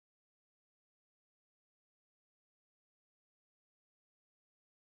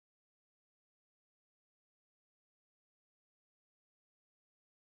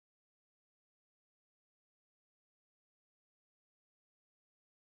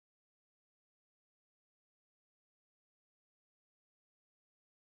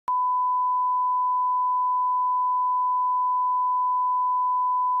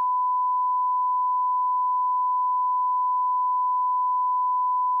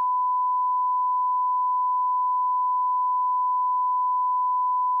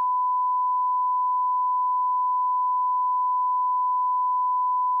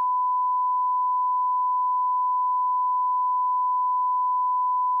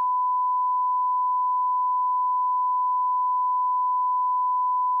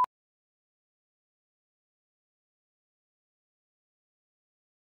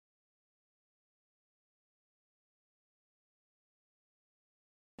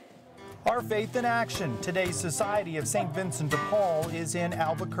Our Faith in Action. Today's Society of St. Vincent de Paul is in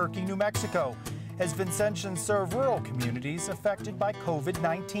Albuquerque, New Mexico, as Vincentians serve rural communities affected by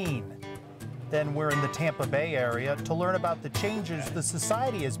COVID-19. Then we're in the Tampa Bay area to learn about the changes the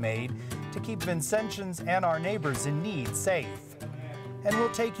Society has made to keep Vincentians and our neighbors in need safe. And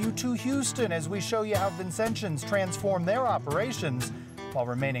we'll take you to Houston as we show you how Vincentians transform their operations while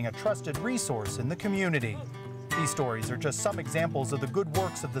remaining a trusted resource in the community. These stories are just some examples of the good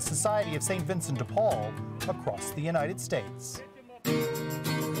works of the Society of St. Vincent de Paul across the United States.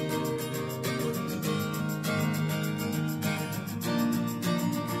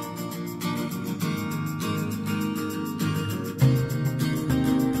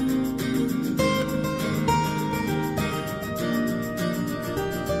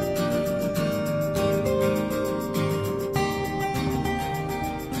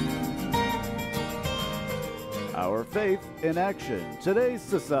 Our Faith in Action. Today's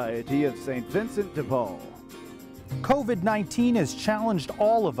Society of St. Vincent de Paul. COVID-19 has challenged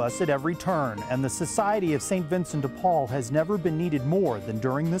all of us at every turn, and the Society of St. Vincent de Paul has never been needed more than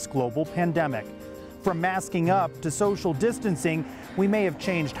during this global pandemic. From masking up to social distancing, we may have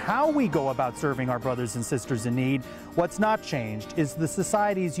changed how we go about serving our brothers and sisters in need. What's not changed is the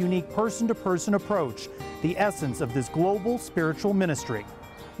Society's unique person-to-person approach, the essence of this global spiritual ministry.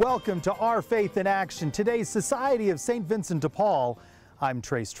 Welcome to Our Faith in Action, today's Society of St. Vincent de Paul. I'm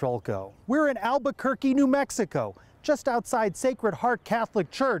Trace Trolko. We're in Albuquerque, New Mexico, just outside Sacred Heart Catholic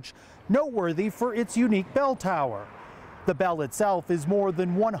Church, noteworthy for its unique bell tower. The bell itself is more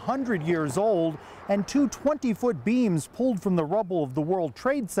than 100 years old, and two 20-foot beams pulled from the rubble of the World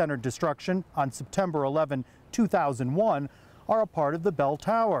Trade Center destruction on September 11, 2001, are a part of the bell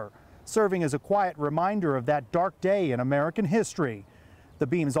tower, serving as a quiet reminder of that dark day in American history. The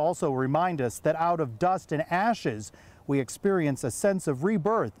beams also remind us that out of dust and ashes, we experience a sense of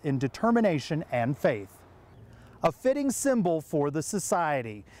rebirth in determination and faith. A fitting symbol for the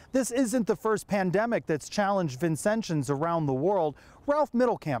Society. This isn't the first pandemic that's challenged Vincentians around the world. Ralph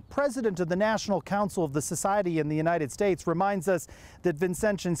Middlecamp, president of the National Council of the Society in the United States, reminds us that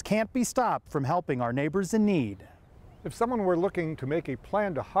Vincentians can't be stopped from helping our neighbors in need. If someone were looking to make a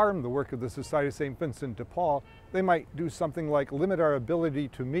plan to harm the work of the Society of St. Vincent de Paul, they might do something like limit our ability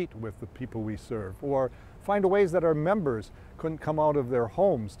to meet with the people we serve, or find ways that our members couldn't come out of their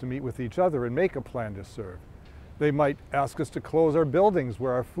homes to meet with each other and make a plan to serve. They might ask us to close our buildings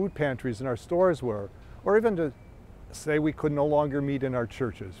where our food pantries and our stores were, or even to say we could no longer meet in our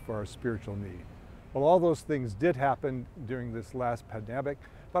churches for our spiritual need. Well, all those things did happen during this last pandemic,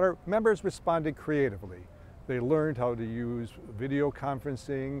 but our members responded creatively. They learned how to use video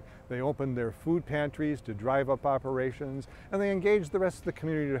conferencing, they opened their food pantries to drive up operations, and they engaged the rest of the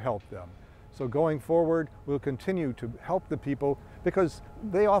community to help them. So going forward, we'll continue to help the people because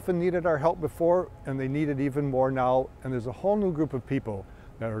they often needed our help before and they need it even more now, and there's a whole new group of people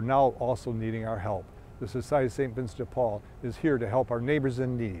that are now also needing our help. The Society of St. Vincent de Paul is here to help our neighbors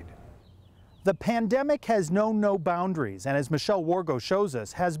in need. The pandemic has known no boundaries, and as Michelle Wargo shows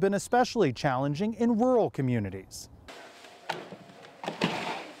us, has been especially challenging in rural communities.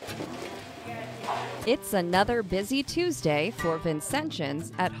 It's another busy Tuesday for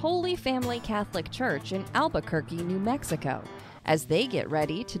Vincentians at Holy Family Catholic Church in Albuquerque, New Mexico, as they get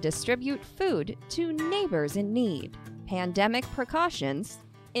ready to distribute food to neighbors in need. Pandemic precautions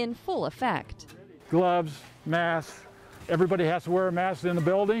in full effect. Gloves, masks, everybody has to wear a mask in the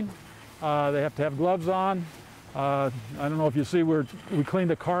building. They have to have gloves on. I don't know if you see, we clean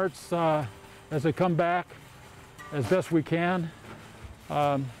the carts as they come back as best we can.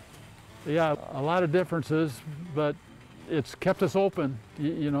 Yeah, a lot of differences, but it's kept us open,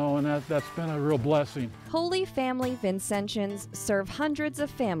 you know, and that's been a real blessing. Holy Family Vincentians serve hundreds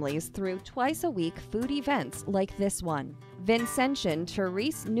of families through twice-a-week food events like this one. Vincentian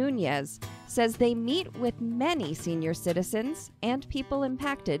Therese Nunez says they meet with many senior citizens and people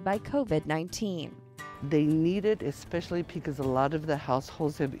impacted by COVID-19. They need it, especially because a lot of the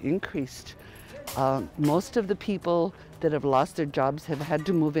households have increased. Most of the people that have lost their jobs have had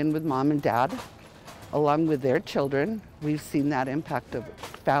to move in with mom and dad, along with their children. We've seen that impact of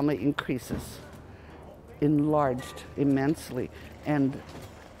family increases, enlarged immensely, and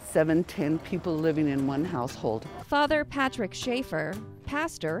 7-10 people living in one household. Father Patrick Schaefer,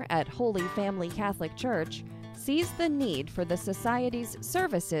 pastor at Holy Family Catholic Church, sees the need for the Society's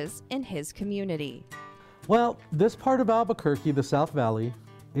services in his community. Well, this part of Albuquerque, the South Valley,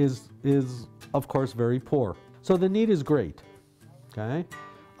 is of course very poor. So the need is great, okay?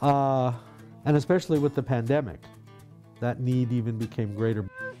 And especially with the pandemic, that need even became greater.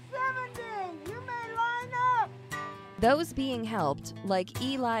 Those being helped, like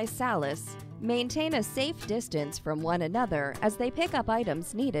Eli Salas, maintain a safe distance from one another as they pick up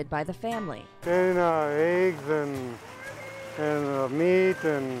items needed by the family. And eggs and meat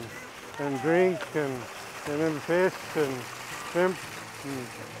and drink and then fish and shrimp.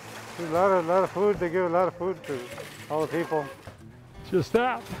 And a lot of food. They give a lot of food to all the people. Just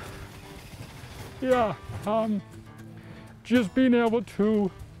that. Yeah. Just being able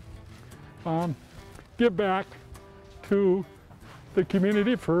to give back to the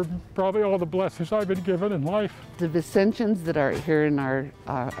community for probably all the blessings I've been given in life. The Vincentians that are here in our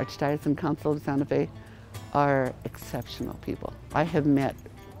Archdiocesan Council of Santa Fe are exceptional people. I have met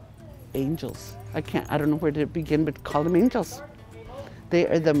angels. I don't know where to begin but call them angels. They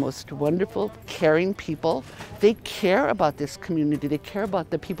are the most wonderful, caring people. They care about this community. They care about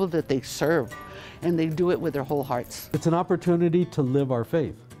the people that they serve, and they do it with their whole hearts. It's an opportunity to live our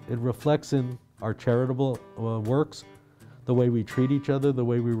faith. It reflects in our charitable works, the way we treat each other, the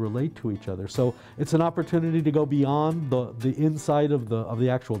way we relate to each other. So it's an opportunity to go beyond the inside of the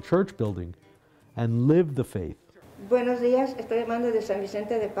actual church building and live the faith. Buenos días, estoy llamando de San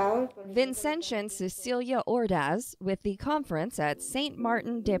Vicente de Paul. Vincentian Cecilia Ordaz, with the conference at St.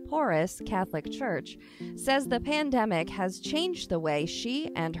 Martin de Porres Catholic Church, says the pandemic has changed the way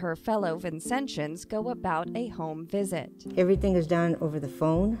she and her fellow Vincentians go about a home visit. Everything is done over the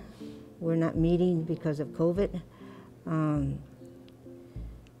phone. We're not meeting because of COVID. And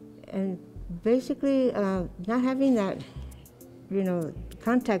basically, not having that,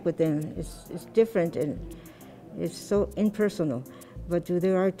 contact with them is different, and it's so impersonal. But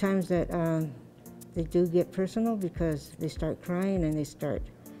there are times that they do get personal because they start crying and they start,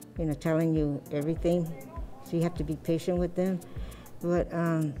 telling you everything. So you have to be patient with them. But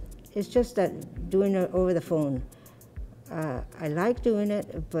it's just that doing it over the phone. I like doing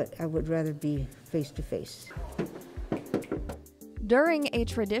it, but I would rather be face to face. During a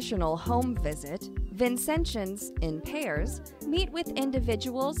traditional home visit, Vincentians, in pairs, meet with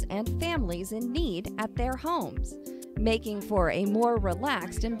individuals and families in need at their homes, making for a more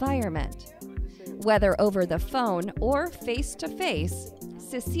relaxed environment. Whether over the phone or face-to-face,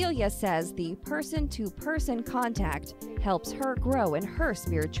 Cecilia says the person-to-person contact helps her grow in her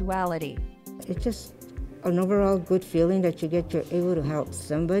spirituality. It's just an overall good feeling that you're able to help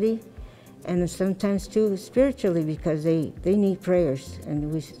somebody. And sometimes too spiritually, because they need prayers,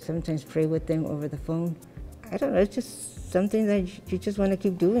 and we sometimes pray with them over the phone. I don't know, it's just something that you just want to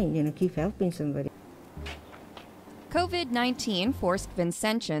keep doing, keep helping somebody. COVID-19 forced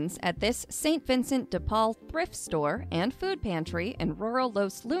Vincentians at this St. Vincent de Paul thrift store and food pantry in rural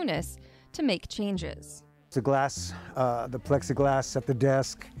Los Lunas to make changes. The glass, the plexiglass at the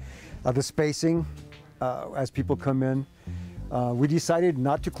desk, the spacing as people come in. We decided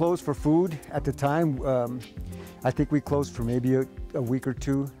not to close for food at the time. I think we closed for maybe a week or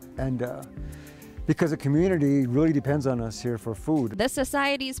two, and because the community really depends on us here for food. The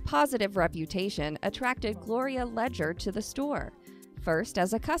Society's positive reputation attracted Gloria Ledger to the store, first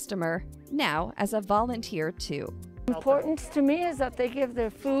as a customer, now as a volunteer too. Importance to me is that they give their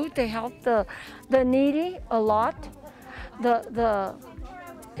food, they help the needy a lot.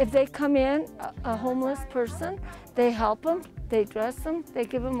 If they come in, a homeless person, they help them, they dress them, they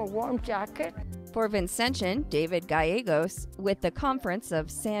give them a warm jacket. For Vincentian David Gallegos, with the Conference of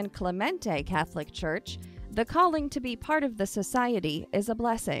San Clemente Catholic Church, the calling to be part of the society is a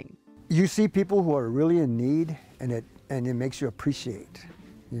blessing. You see people who are really in need, and it makes you appreciate,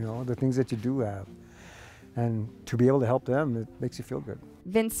 the things that you do have. And to be able to help them, it makes you feel good.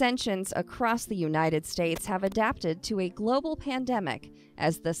 Vincentians across the United States have adapted to a global pandemic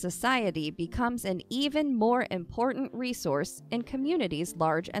as the society becomes an even more important resource in communities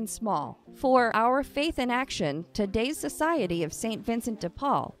large and small. For Our Faith in Action, today's Society of St. Vincent de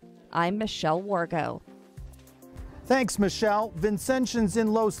Paul, I'm Michelle Wargo. Thanks, Michelle. Vincentians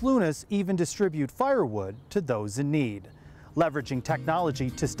in Los Lunas even distribute firewood to those in need. Leveraging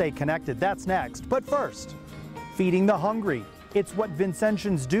technology to stay connected, that's next. But first, feeding the hungry. It's what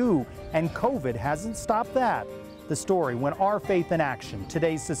Vincentians do, and COVID hasn't stopped that. The story when Our Faith in Action,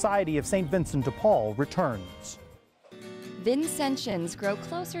 today's Society of St. Vincent de Paul, returns. Vincentians grow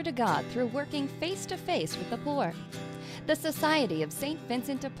closer to God through working face-to-face with the poor. The Society of St.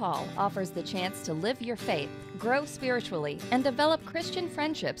 Vincent de Paul offers the chance to live your faith, grow spiritually, and develop Christian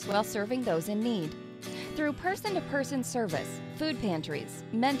friendships while serving those in need. Through person-to-person service, food pantries,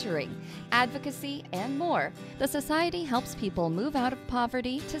 mentoring, advocacy, and more, the Society helps people move out of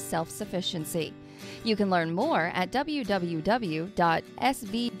poverty to self-sufficiency. You can learn more at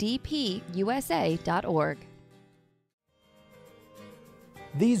www.svdpusa.org.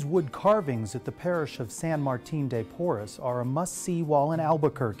 These wood carvings at the parish of San Martin de Porres are a must-see while in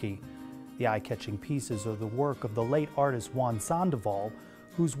Albuquerque. The eye-catching pieces are the work of the late artist Juan Sandoval,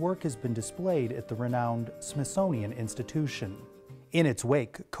 whose work has been displayed at the renowned Smithsonian Institution. In its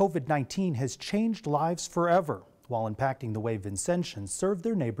wake, COVID-19 has changed lives forever, while impacting the way Vincentians serve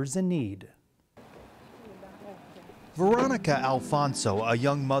their neighbors in need. Veronica Alfonso, a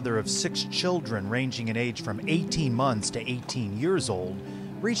young mother of 6 children ranging in age from 18 months to 18 years old,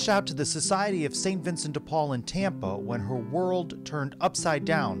 reached out to the Society of St. Vincent de Paul in Tampa when her world turned upside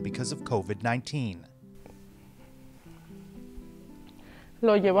down because of COVID-19.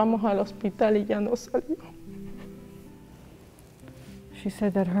 Lo llevamos al hospital y ya no salió. She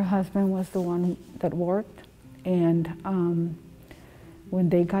said that her husband was the one that worked, and when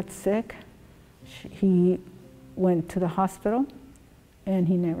they got sick, he went to the hospital and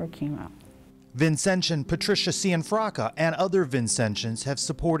he never came out. Vincentian Patricia Cianfrocca and other Vincentians have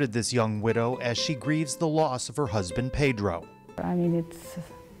supported this young widow as she grieves the loss of her husband Pedro. I mean, it's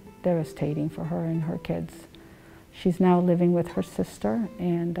devastating for her and her kids. She's now living with her sister,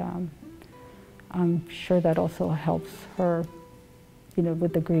 and I'm sure that also helps her, you know,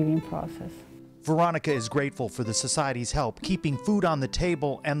 with the grieving process. Veronica is grateful for the Society's help keeping food on the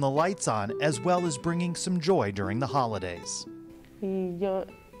table and the lights on, as well as bringing some joy during the holidays.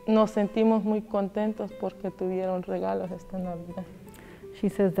 Nos sentimos muy contentos porque tuvieron regalos esta Navidad. She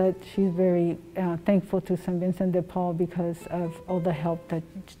says that she's very thankful to St. Vincent de Paul because of all the help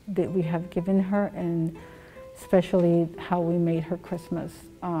that we have given her, and especially how we made her Christmas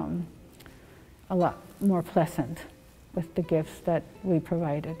a lot more pleasant with the gifts that we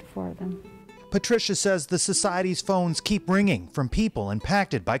provided for them. Patricia says the Society's phones keep ringing from people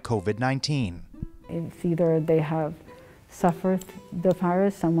impacted by COVID-19. It's either they have suffered the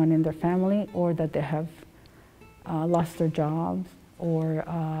virus, someone in their family, or that they have lost their jobs, or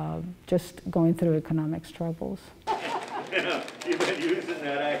just going through economic struggles.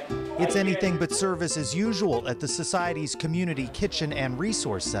 It's anything but service as usual at the Society's Community Kitchen and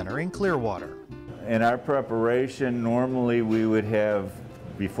Resource Center in Clearwater. In our preparation, normally we would have,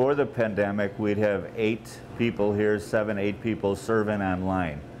 before the pandemic, we'd have 8 people here, 7, 8 people serving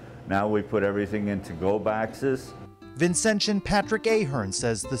online. Now we put everything in to-go boxes. Vincentian Patrick Ahern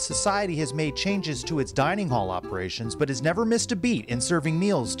says the Society has made changes to its dining hall operations, but has never missed a beat in serving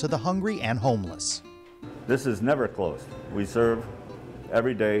meals to the hungry and homeless. This is never closed. We serve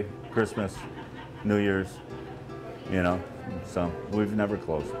every day, Christmas, New Year's, you know, so we've never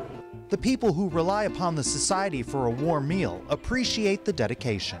closed. The people who rely upon the Society for a warm meal appreciate the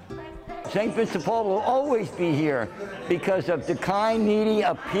dedication. St. Vincent de Paul will always be here because of the kind, needy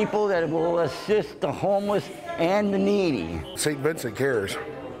of people that will assist the homeless and the needy. St. Vincent cares,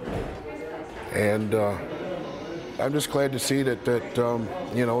 and I'm just glad to see that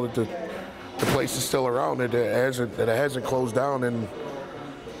you know, that the place is still around, that it hasn't closed down, and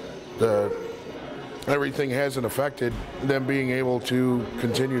everything hasn't affected them being able to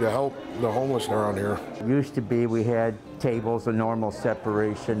continue to help the homeless around here. It used to be we had tables of normal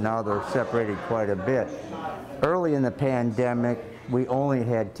separation. Now they're separated quite a bit. Early in the pandemic, we only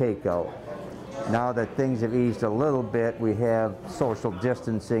had takeout. Now that things have eased a little bit, we have social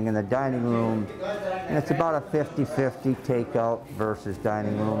distancing in the dining room, and it's about a 50-50 takeout versus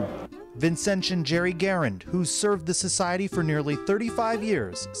dining room. Vincentian Jerry Garand, who's served the Society for nearly 35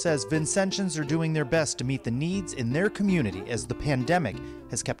 years, says Vincentians are doing their best to meet the needs in their community as the pandemic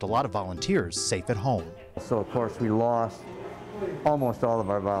has kept a lot of volunteers safe at home. So of course we lost almost all of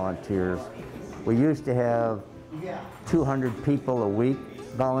our volunteers. We used to have 200 people a week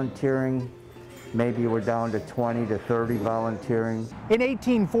volunteering. Maybe we're down to 20 to 30 volunteering. In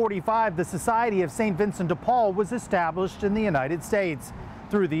 1845, the Society of St. Vincent de Paul was established in the United States.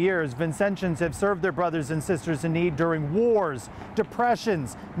 Through the years, Vincentians have served their brothers and sisters in need during wars,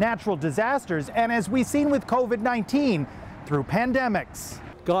 depressions, natural disasters, and as we've seen with COVID-19, through pandemics.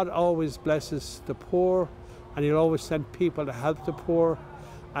 God always blesses the poor, and He'll always send people to help the poor.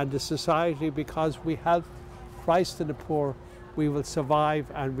 And the Society, because we help Christ and the poor, we will survive,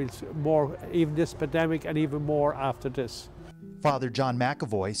 and we'll more, even this pandemic and even more after this. Father John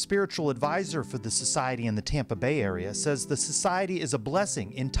McAvoy, spiritual advisor for the Society in the Tampa Bay area, says the Society is a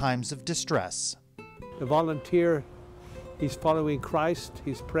blessing in times of distress. The volunteer, he's following Christ,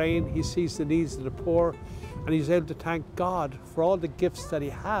 he's praying, he sees the needs of the poor, and he's able to thank God for all the gifts that he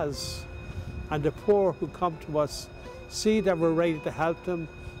has. And the poor who come to us see that we're ready to help them,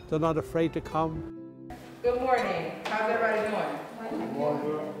 they're not afraid to come. Good morning. How's everybody doing? Good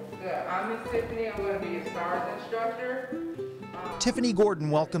morning. Good. I'm Miss Tiffany. I'm going to be a STARS instructor. Tiffany Gordon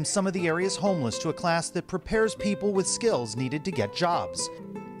welcomes some of the area's homeless to a class that prepares people with skills needed to get jobs.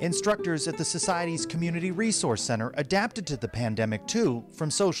 Instructors at the Society's Community Resource Center adapted to the pandemic too,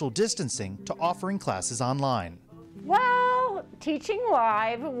 from social distancing to offering classes online. Well, teaching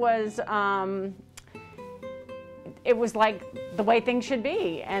live was, it was like the way things should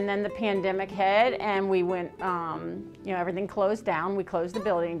be. And then the pandemic hit and we went, everything closed down. We closed the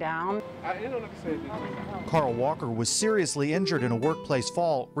building down. Carl Walker was seriously injured in a workplace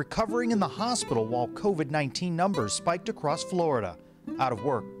fall, recovering in the hospital while COVID-19 numbers spiked across Florida. Out of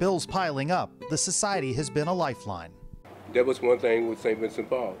work, bills piling up, the society has been a lifeline. That was one thing with St. Vincent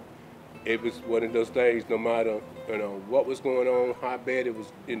de Paul. It was one of those things, no matter what was going on, how bad it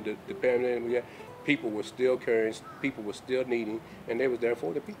was in the pandemic, people were still caring, people were still needing, and they was there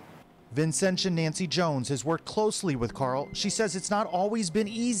for the people. Vincentian Nancy Jones has worked closely with Carl. She says it's not always been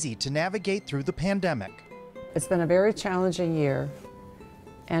easy to navigate through the pandemic. It's been a very challenging year,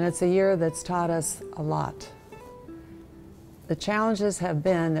 and it's a year that's taught us a lot. The challenges have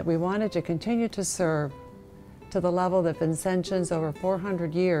been that we wanted to continue to serve to the level that Vincentians over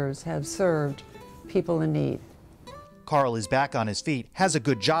 400 years have served people in need. Carl is back on his feet, has a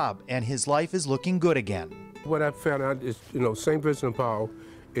good job, and his life is looking good again. What I found out is, St. Vincent de Paul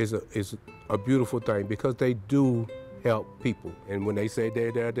is a beautiful thing because they do help people. And when they say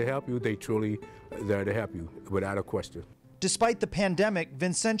they're there to help you, they truly are there to help you, without a question. Despite the pandemic,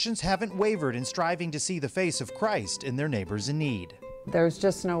 Vincentians haven't wavered in striving to see the face of Christ in their neighbors in need. There's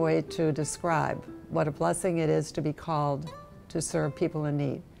just no way to describe what a blessing it is to be called to serve people in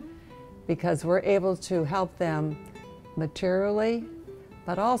need, because we're able to help them materially,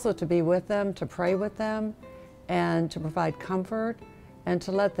 but also to be with them, to pray with them, and to provide comfort, and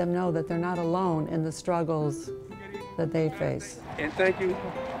to let them know that they're not alone in the struggles that they face. And thank you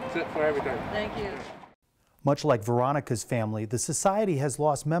for everything. Thank you. Much like Veronica's family, the Society has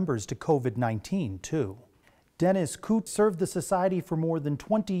lost members to COVID-19 too. Dennis Coote served the Society for more than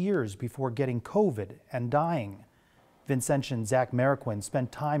 20 years before getting COVID and dying. Vincentian Zach Mariquin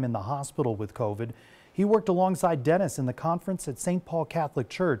spent time in the hospital with COVID. He worked alongside Dennis in the conference at St. Paul Catholic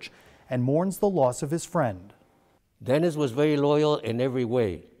Church and mourns the loss of his friend. Dennis was very loyal in every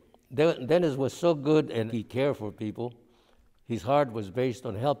way. Dennis was so good and he cared for people. His heart was based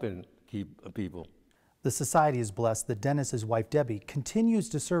on helping people. The Society is blessed that Dennis's wife Debbie continues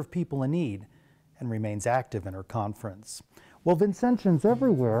to serve people in need and remains active in her conference. Well, Vincentians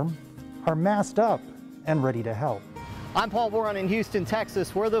everywhere are masked up and ready to help. I'm Paul Boron in Houston,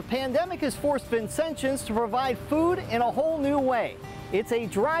 Texas, where the pandemic has forced Vincentians to provide food in a whole new way. It's a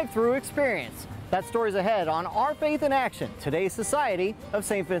drive-through experience. That story's ahead on Our Faith in Action, today's Society of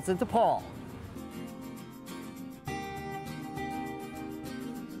St. Vincent de Paul.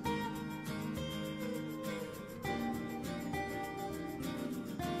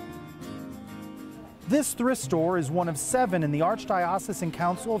 This thrift store is one of 7 in the Archdiocesan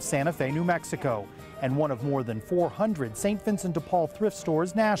Council of Santa Fe, New Mexico, and one of more than 400 St. Vincent de Paul thrift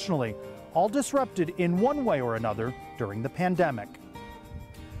stores nationally, all disrupted in one way or another during the pandemic.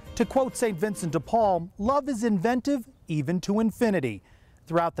 To quote St. Vincent de Paul, love is inventive even to infinity.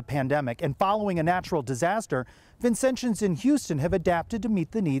 Throughout the pandemic and following a natural disaster, Vincentians in Houston have adapted to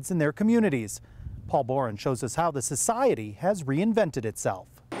meet the needs in their communities. Paul Boren shows us how the Society has reinvented itself.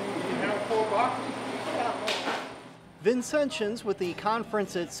 Vincentians with the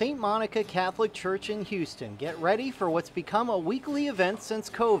conference at St. Monica Catholic Church in Houston get ready for what's become a weekly event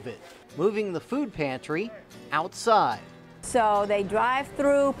since COVID, moving the food pantry outside. So they drive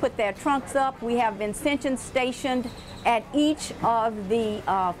through, put their trunks up. We have Vincentians stationed at each of the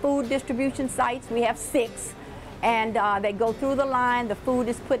food distribution sites. We have 6, and they go through the line. The food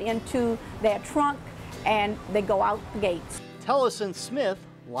is put into their trunk, and they go out the gates. Tellison Smith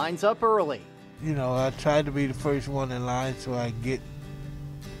lines up early. You know, I try to be the first one in line so I get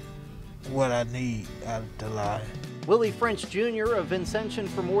what I need out of the line. Willie French Jr., a Vincentian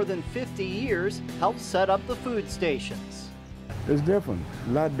for more than 50 years, helps set up the food stations. It's different,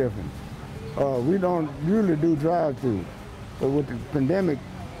 a lot different. We don't usually do drive-through, but with the pandemic,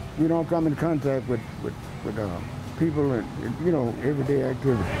 we don't come in contact with people and, everyday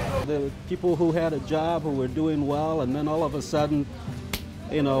activity. There were people who had a job who were doing well, and then all of a sudden,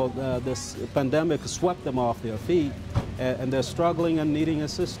 this pandemic swept them off their feet, and they're struggling and needing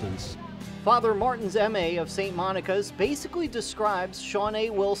assistance. Father Martin's MA of St. Monica's basically describes Sean A.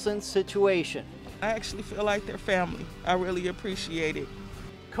 Wilson's situation. I actually feel like they're family. I really appreciate it.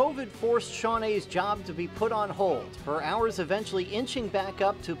 COVID forced Sean A.'s job to be put on hold, her hours eventually inching back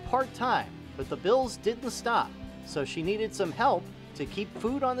up to part-time, but the bills didn't stop, so she needed some help to keep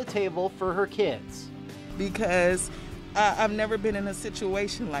food on the table for her kids. Because I've never been in a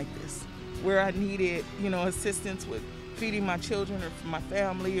situation like this where I needed, assistance with feeding my children or for my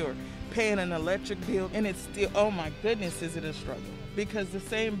family or paying an electric bill. And it's still, oh my goodness, is it a struggle? Because the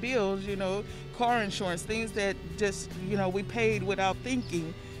same bills, car insurance, things that just, we paid without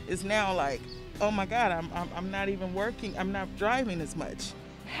thinking is now like, oh my God, I'm not even working, I'm not driving as much.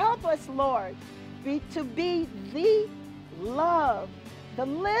 Help us, Lord, to be the love, the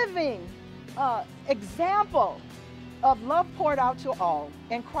living example of love poured out to all.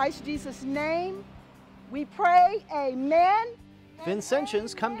 In Christ Jesus' name, we pray, amen.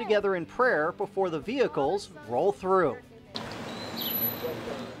 Vincentians come together in prayer before the vehicles roll through.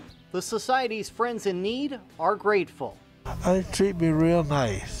 The Society's friends in need are grateful. They treat me real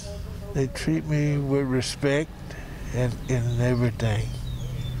nice. They treat me with respect and everything.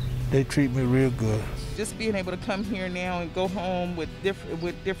 They treat me real good. Just being able to come here now and go home with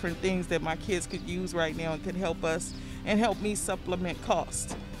different things that my kids could use right now and could help us and help me supplement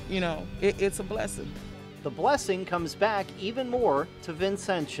costs. It's a blessing. The blessing comes back even more to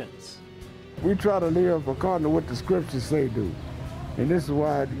Vincentians. We try to live according to what the scriptures say do. And this is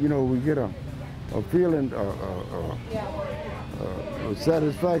why, we get a feeling of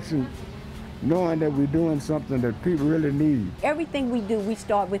satisfaction knowing that we're doing something that people really need. Everything we do, we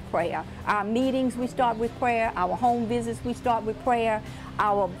start with prayer. Our meetings, we start with prayer. Our home visits, we start with prayer.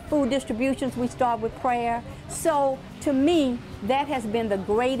 Our food distributions, we start with prayer. So to me, that has been the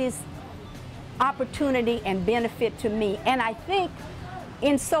greatest opportunity and benefit to me. And I think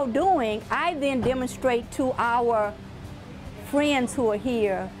in so doing, I then demonstrate to our friends who are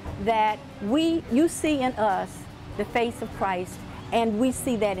here that you see in us the face of Christ, and we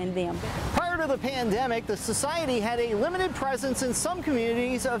see that in them. Prior to the pandemic, the Society had a limited presence in some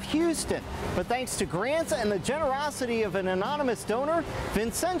communities of Houston. But thanks to grants and the generosity of an anonymous donor,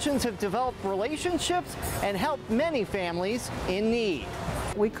 Vincentians have developed relationships and helped many families in need.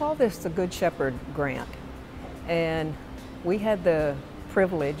 We call this the Good Shepherd Grant, and we had the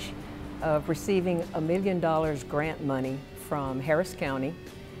privilege of receiving $1 million grant money from Harris County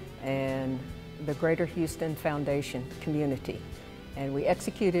and the Greater Houston Foundation community. And we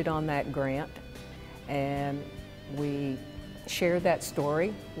executed on that grant, and we shared that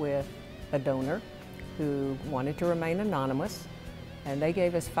story with a donor who wanted to remain anonymous, and they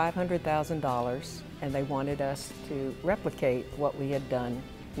gave us $500,000, and they wanted us to replicate what we had done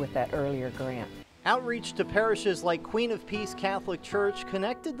with that earlier grant. Outreach to parishes like Queen of Peace Catholic Church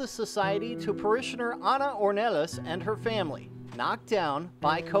connected the Society to parishioner Ana Ornelas and her family, knocked down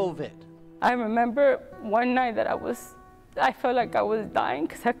by COVID. I remember one night that I felt like I was dying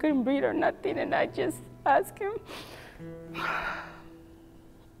because I couldn't breathe or nothing, and I just asked him.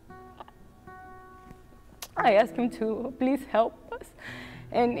 I asked him to please help us,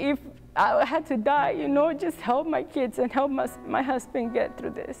 and if I had to die, just help my kids and help my husband get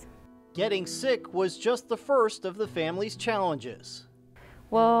through this. Getting sick was just the first of the family's challenges.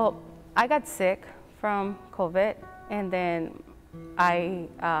 Well, I got sick from COVID, and then I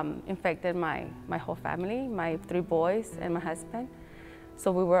infected my whole family, my 3 boys and my husband.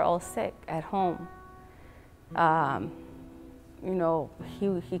 So we were all sick at home.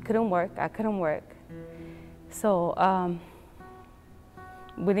 He couldn't work, I couldn't work. So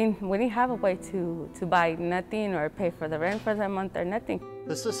we didn't have a way to buy nothing or pay for the rent for the month or nothing.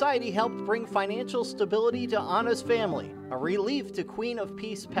 The Society helped bring financial stability to Ana's family, a relief to Queen of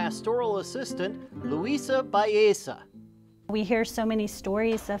Peace pastoral assistant Luisa Baeza. We hear so many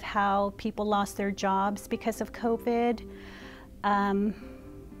stories of how people lost their jobs because of COVID.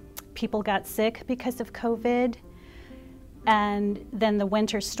 People got sick because of COVID. And then the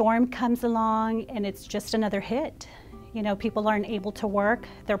winter storm comes along and it's just another hit. People aren't able to work,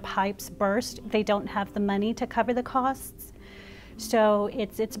 their pipes burst, they don't have the money to cover the costs. So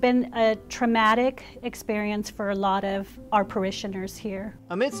it's been a traumatic experience for a lot of our parishioners here.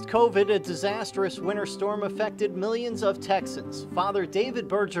 Amidst COVID, a disastrous winter storm affected millions of Texans. Father David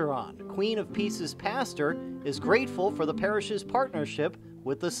Bergeron, Queen of Peace's pastor, is grateful for the parish's partnership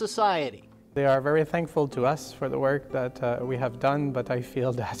with the Society. They are very thankful to us for the work that we have done, but I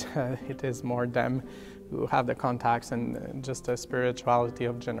feel that it is more them who have the contacts and just a spirituality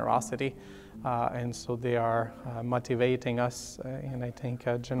of generosity. And so they are motivating us, and I think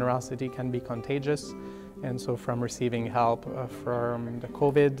generosity can be contagious. And so from receiving help from the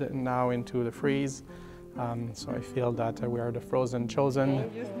COVID now into the freeze, so I feel that we are the frozen chosen.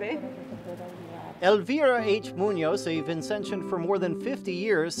 Elvira H. Munoz, a Vincentian for more than 50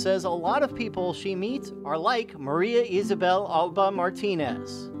 years, says a lot of people she meets are like Maria Isabel Alba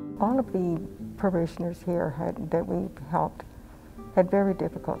Martinez. All of the parishioners here that we've helped had very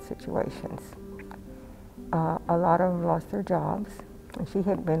difficult situations. a lot of them lost their jobs, and she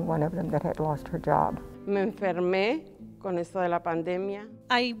had been one of them that had lost her job. Me enfermé con esto de la pandemia.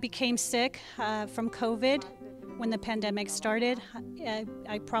 I became sick from COVID when the pandemic started.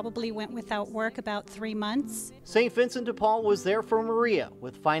 I probably went without work about 3 months. St. Vincent de Paul was there for Maria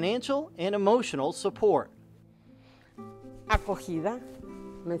with financial and emotional support. Acogida.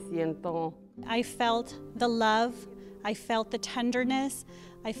 Me siento. I felt the love, I felt the tenderness,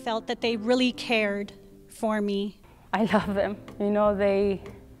 I felt that they really cared for me. I love them. You know, they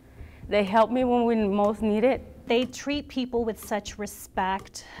help me when we most need it. They treat people with such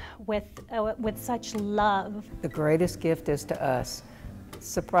respect, with such love. The greatest gift is to us.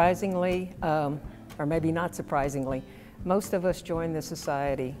 Surprisingly, or maybe not surprisingly, most of us join the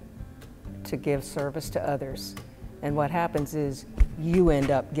society to give service to others. And what happens is you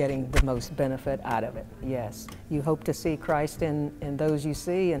end up getting the most benefit out of it, yes. You hope to see Christ in those you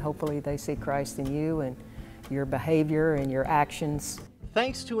see, and hopefully they see Christ in you and your behavior and your actions.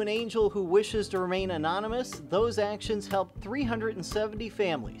 Thanks to an angel who wishes to remain anonymous, those actions helped 370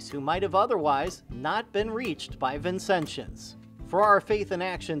 families who might have otherwise not been reached by Vincentians. For Our Faith in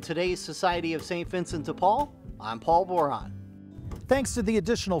Action, today's Society of St. Vincent de Paul, I'm Paul Boron. Thanks to the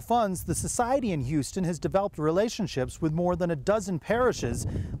additional funds, the Society in Houston has developed relationships with more than a dozen parishes.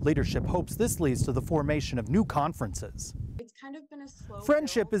 Leadership hopes this leads to the formation of new conferences. It's kind of been a slow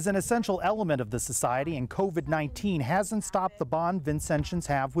Friendship is an essential element of the Society, and COVID-19 hasn't stopped the bond Vincentians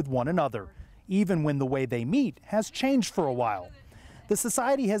have with one another, even when the way they meet has changed for a while. The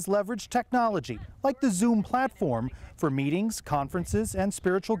Society has leveraged technology, like the Zoom platform, for meetings, conferences, and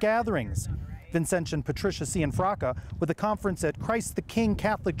spiritual gatherings. Vincentian Patricia Cianfrocca, with a conference at Christ the King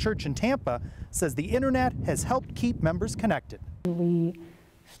Catholic Church in Tampa, says the internet has helped keep members connected. We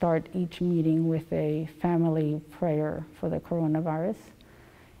start each meeting with a family prayer for the coronavirus,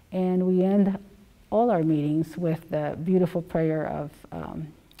 and we end all our meetings with the beautiful prayer of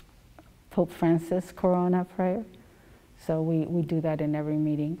Pope Francis Corona prayer. So we do that in every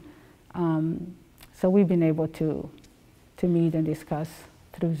meeting. So we've been able to meet and discuss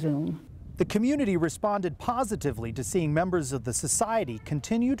through Zoom. The community responded positively to seeing members of the Society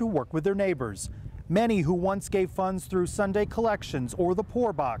continue to work with their neighbors. Many who once gave funds through Sunday collections or the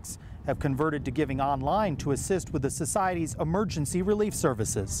Poor Box have converted to giving online to assist with the Society's emergency relief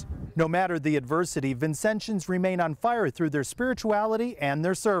services. No matter the adversity, Vincentians remain on fire through their spirituality and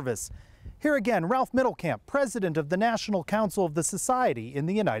their service. Here again, Ralph Middlecamp, president of the National Council of the Society in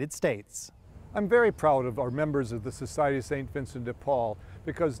the United States. I'm very proud of our members of the Society of St. Vincent de Paul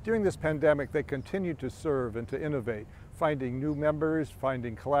because during this pandemic they continue to serve and to innovate, finding new members,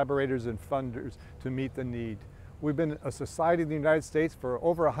 finding collaborators and funders to meet the need. We've been a society in the United States for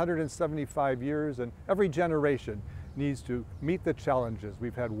over 175 years, and every generation needs to meet the challenges.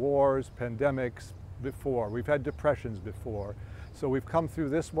 We've had wars, pandemics before, we've had depressions before. So we've come through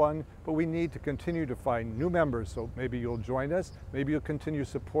this one, but we need to continue to find new members. So maybe you'll join us, maybe you'll continue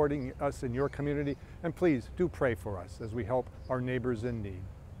supporting us in your community, and please do pray for us as we help our neighbors in need.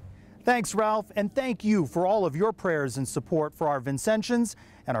 Thanks, Ralph, and thank you for all of your prayers and support for our Vincentians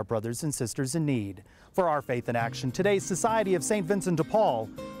and our brothers and sisters in need. For Our Faith in Action, today's Society of St. Vincent de Paul,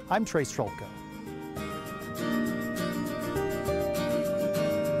 I'm Trace Trolka.